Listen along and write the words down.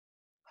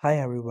Hi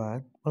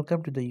everyone,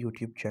 welcome to the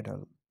YouTube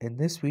channel. In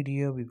this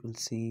video, we will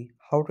see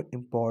how to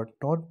import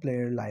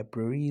non-player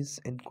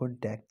libraries in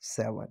Kontakt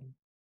 7.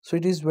 So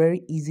it is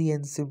very easy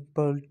and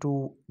simple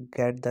to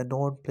get the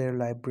non-player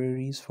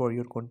libraries for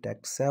your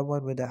Kontakt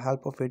 7. With the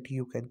help of it,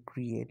 you can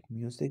create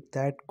music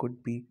that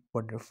could be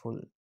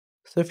wonderful.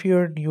 So if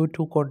you're new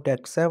to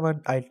Kontakt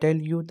 7, I tell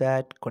you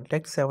that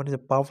Kontakt 7 is a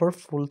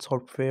powerful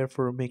software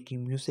for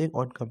making music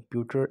on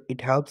computer.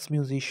 It helps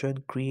musicians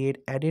create,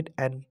 edit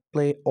and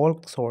play all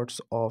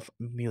sorts of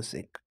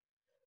music.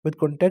 With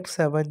Kontakt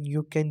 7,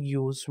 you can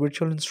use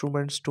virtual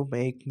instruments to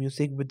make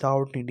music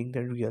without needing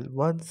the real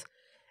ones.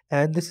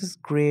 And this is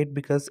great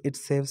because it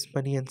saves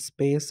money and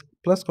space.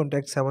 Plus,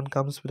 Kontakt 7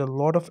 comes with a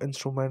lot of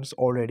instruments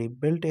already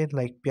built in,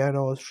 like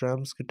pianos,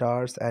 drums,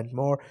 guitars, and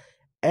more.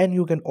 And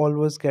you can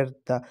always get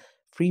the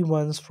free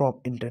ones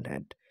from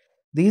internet.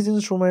 These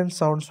instruments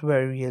sounds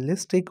very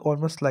realistic,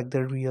 almost like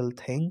the real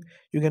thing.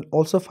 You can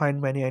also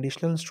find many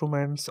additional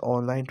instruments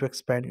online to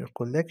expand your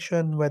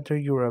collection, whether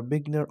you're a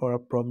beginner or a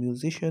pro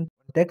musician.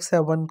 Tech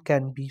 7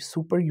 can be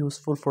super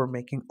useful for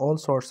making all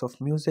sorts of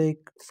music,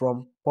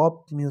 from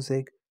pop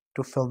music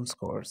to film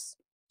scores.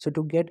 So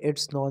to get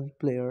its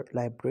non-player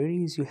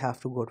libraries, you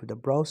have to go to the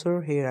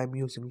browser. Here I'm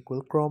using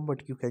Google Chrome,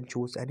 but you can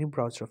choose any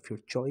browser of your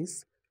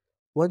choice.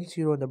 Once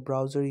you're on the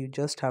browser, you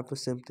just have to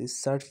simply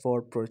search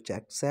for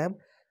Project Sam,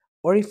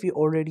 or if you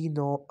already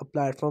know a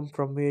platform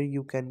from where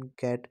you can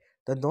get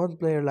the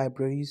non-player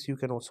libraries, you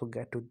can also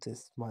get to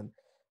this one.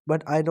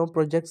 But I know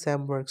Project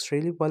Sam works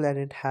really well and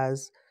it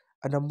has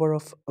a number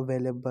of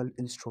available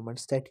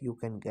instruments that you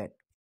can get.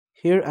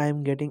 Here I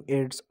am getting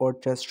its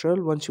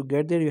orchestral. Once you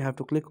get there, you have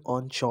to click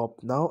on shop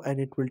now and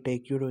it will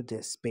take you to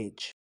this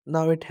page.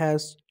 Now it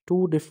has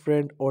two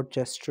different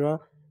orchestra.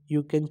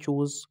 You can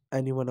choose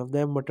any one of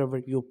them, whatever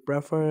you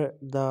prefer.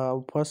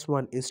 The first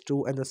one is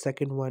two and the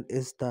second one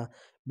is the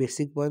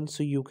basic one.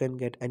 So you can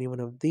get any one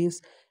of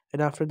these.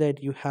 And after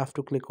that, you have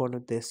to click on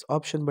this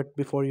option. But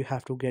before you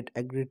have to get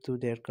agreed to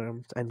their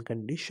terms and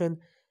condition.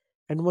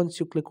 And once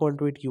you click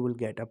onto it, you will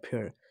get up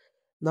here.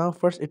 Now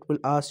first it will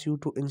ask you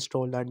to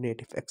install the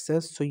native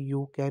access, so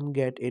you can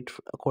get it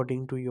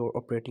according to your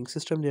operating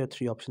system. There are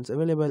three options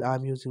available.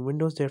 I'm using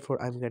Windows,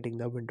 therefore I'm getting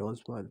the Windows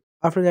one.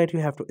 After that you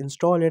have to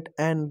install it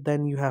and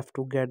then you have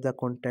to get the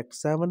Kontakt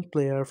 7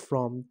 player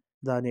from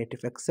the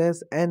native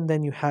access, and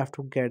then you have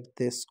to get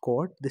this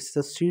code. This is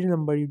a serial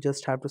number. You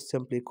just have to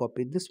simply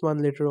copy this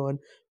one. Later on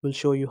will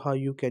show you how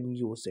you can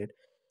use it.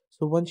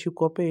 So once you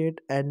copy it,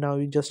 and now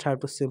you just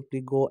have to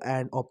simply go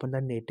and open the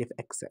native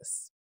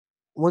access.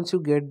 Once you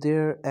get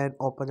there and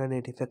open a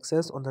native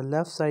access, on the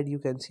left side you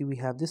can see we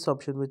have this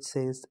option which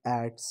says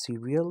add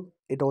serial.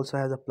 It also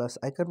has a plus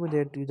icon with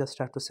it. You just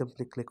have to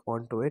simply click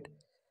onto it,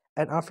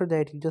 and after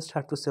that you just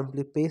have to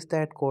simply paste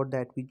that code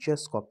that we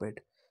just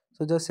copied.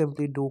 So just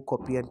simply do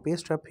copy and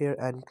paste up here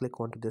and click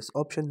onto this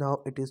option. Now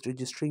it is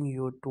registering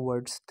you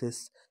towards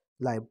this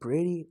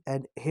library,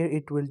 and here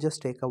it will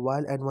just take a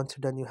while, and once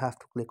you're done you have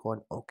to click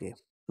on OK.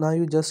 Now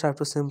you just have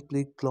to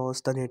simply close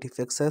the native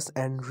access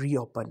and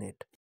reopen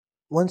it.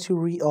 Once you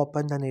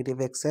reopen the native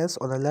access,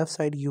 on the left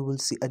side you will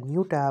see a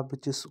new tab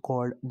which is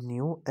called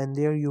new, and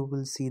there you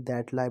will see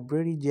that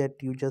library that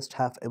you just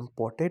have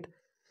imported.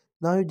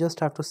 Now you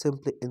just have to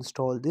simply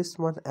install this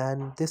one,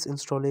 and this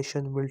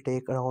installation will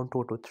take around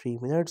 2 to 3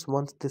 minutes.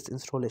 Once this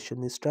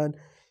installation is done,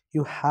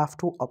 you have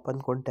to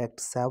open Kontakt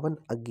 7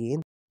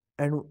 again,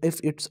 and if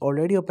it's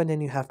already open,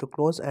 then you have to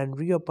close and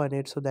reopen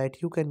it so that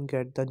you can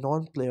get the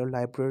non-player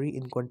library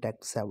in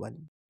Kontakt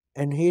 7.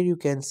 And here you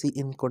can see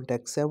in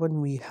Kontakt 7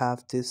 we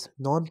have this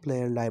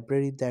non-player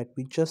library that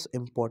we just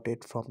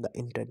imported from the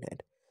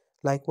internet.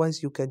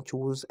 Likewise, you can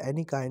choose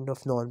any kind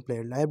of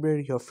non-player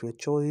library of your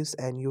choice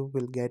and you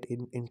will get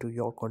into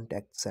your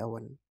Kontakt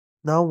 7.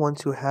 Now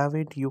once you have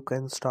it, you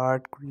can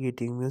start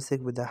creating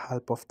music with the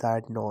help of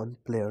that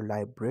non-player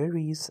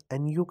libraries,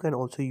 and you can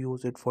also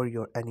use it for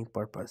your any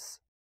purpose.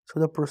 So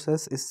the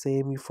process is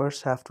same. You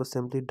first have to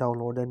simply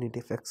download the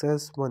native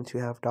access. Once you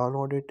have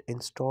downloaded,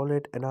 install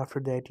it, and after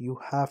that you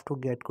have to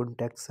get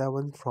Kontakt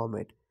 7 from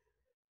it.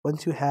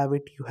 Once you have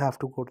it, you have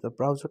to go to the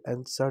browser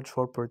and search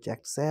for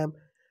Project Sam,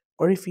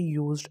 or if you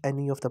used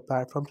any of the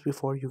platforms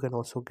before, you can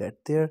also get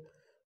there.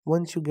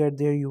 Once you get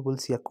there, you will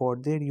see a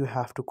code there. You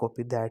have to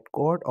copy that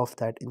code of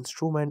that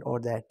instrument or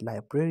that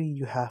library.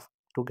 You have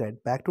to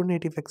get back to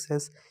native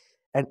access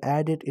and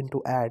add it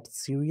into add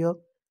serial,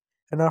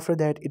 and after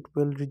that it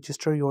will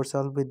register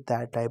yourself with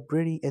that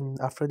library, and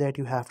after that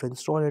you have to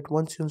install it.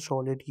 Once you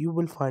install it, you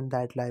will find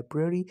that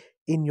library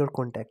in your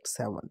Kontakt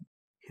 7.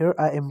 Here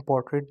I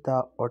imported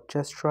the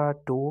orchestra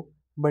too,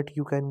 but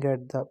you can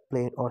get the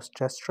plain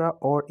orchestra,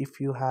 or if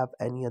you have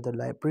any other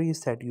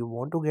libraries that you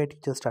want to get, you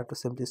just have to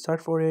simply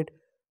search for it.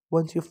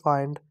 Once you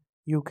find,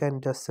 you can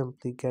just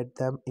simply get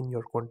them in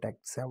your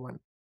Kontakt 7.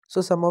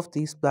 So some of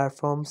these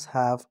platforms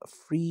have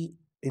free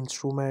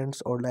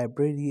instruments or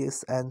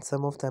libraries, and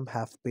some of them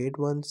have paid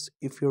ones.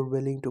 If you're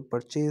willing to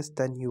purchase,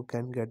 then you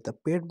can get the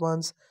paid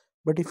ones.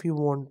 But if you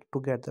want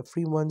to get the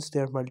free ones,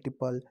 there are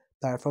multiple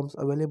platforms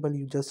available.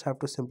 You just have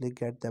to simply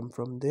get them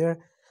from there.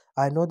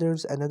 I know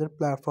there's another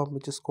platform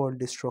which is called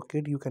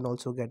DistroKid. You can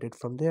also get it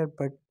from there,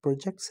 but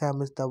Project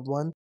Sam is the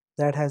one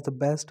that has the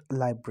best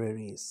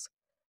libraries.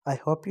 I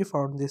hope you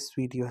found this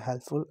video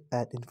helpful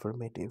and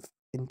informative.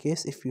 In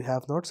case if you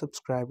have not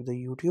subscribed to the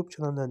YouTube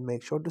channel, then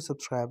make sure to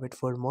subscribe it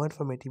for more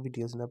informative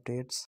videos and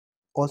updates.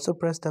 Also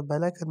press the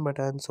bell icon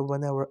button so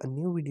whenever a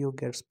new video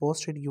gets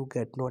posted, you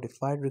get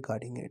notified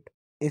regarding it.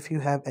 If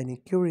you have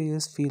any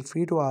queries, feel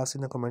free to ask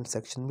in the comment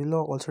section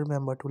below. Also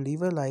remember to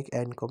leave a like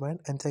and comment,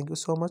 and thank you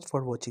so much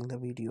for watching the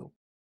video.